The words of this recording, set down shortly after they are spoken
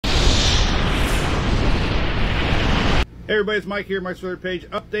Hey everybody, it's Mike here, Mike's Weather Page.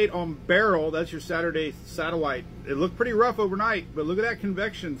 Update on Beryl, that's your Saturday satellite. It looked pretty rough overnight, but look at that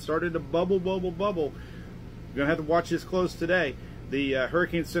convection. Started to bubble. You're going to have to watch this close today. The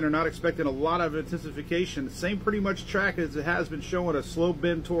Hurricane Center not expecting a lot of intensification. Same pretty much track as it has been showing, a slow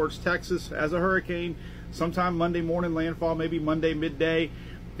bend towards Texas as a hurricane. Sometime Monday morning landfall, maybe Monday midday.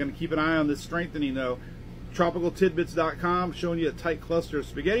 Going to keep an eye on this strengthening though. TropicalTidbits.com showing you a tight cluster of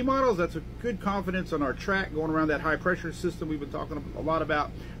spaghetti models. That's a good confidence on our track going around that high pressure system we've been talking a lot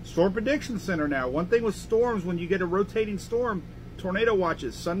about. Storm Prediction Center now. One thing with storms, when you get a rotating storm, tornado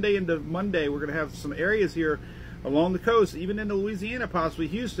watches. Sunday into Monday, we're going to have some areas here along the coast, even into Louisiana, possibly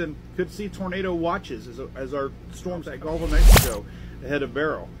Houston, could see tornado watches as our storms at Gulf of Mexico ahead of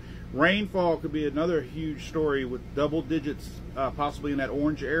Beryl. Rainfall could be another huge story with double digits possibly in that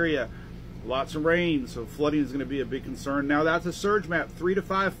orange area. Lots of rain, so flooding is going to be a big concern. Now that's a surge map, 3 to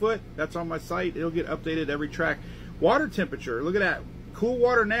 5 foot. That's on my site. It'll get updated every track. Water temperature, look at that. Cool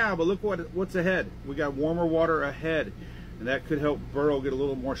water now, but look what's ahead. We got warmer water ahead, and that could help Beryl get a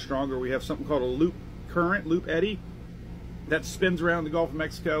little more stronger. We have something called a loop current, loop eddy, that spins around the Gulf of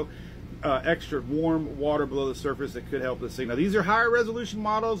Mexico. Extra warm water below the surface that could help this thing. Now these are higher resolution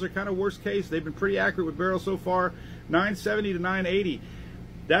models. They're kind of worst case. They've been pretty accurate with Beryl so far, 970 to 980.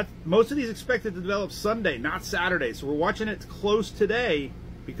 Most of these expected to develop Sunday, not Saturday. So we're watching it close today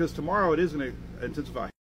because tomorrow it is going to intensify.